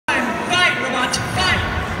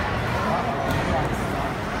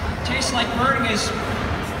Tastes Like Burning is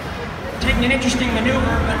taking an interesting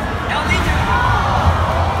maneuver, but El Niño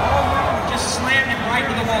just slammed it right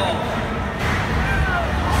to the wall.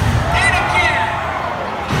 And again!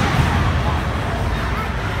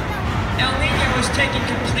 El Niño is taking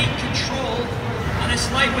complete control on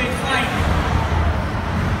this lightweight fight.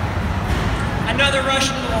 Another rush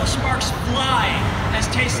to the wall. Sparks fly as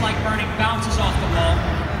Tastes Like Burning bounces off the wall.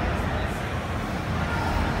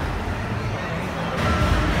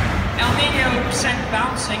 El Niño sent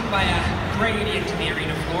bouncing by a gradient to the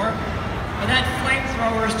arena floor, but that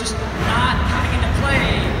flamethrower is just not coming into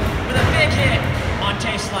play with a big hit on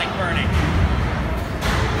Tastes Like Burning.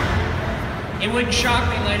 It wouldn't shock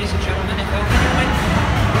me, ladies and gentlemen, if El Niño went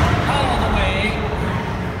all the way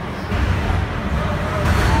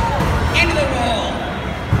into the wall.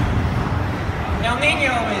 El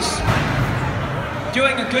Niño is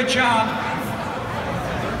doing a good job.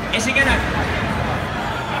 Is he gonna...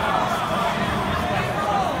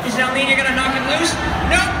 Is El Niño gonna knock it loose?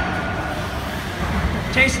 Nope!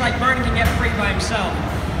 Tastes Like Burning can get free by himself.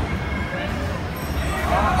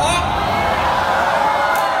 Oh!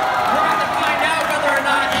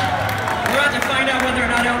 We're about to find out whether or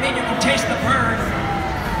not El Niño can taste the burn.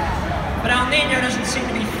 But El Niño doesn't seem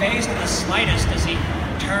to be fazed in the slightest as he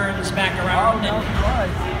turns back around and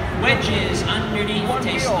wedges underneath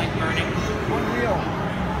Tastes Like Burning. One wheel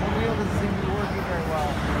doesn't seem to be working very well.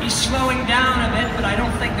 He's slowing down a bit, but I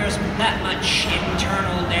don't think there's that much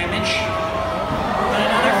internal damage. But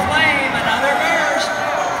another flame, another burst.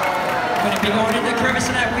 Could it be going into the crevice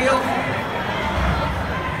of that wheel?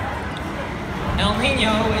 El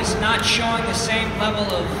Niño is not showing the same level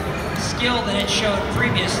of skill that it showed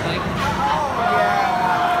previously.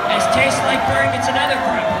 As Tastes Like Burning gets another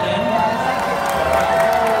grapple in.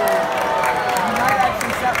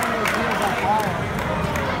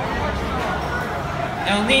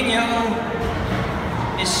 El Niño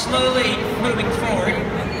is slowly moving forward.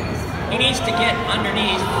 He needs to get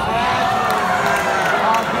underneath.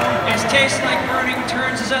 As Tastes Like Burning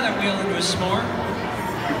turns his other wheel into a s'more.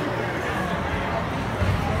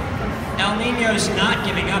 El Niño's not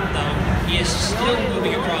giving up though. He is still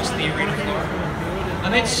moving across the arena floor. A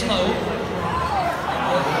bit slow.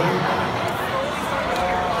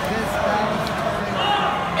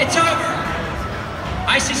 It's over.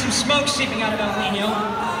 I see some smoke seeping out of El Niño.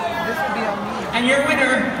 And your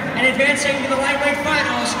winner, and advancing to the lightweight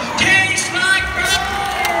finals, Tastes Like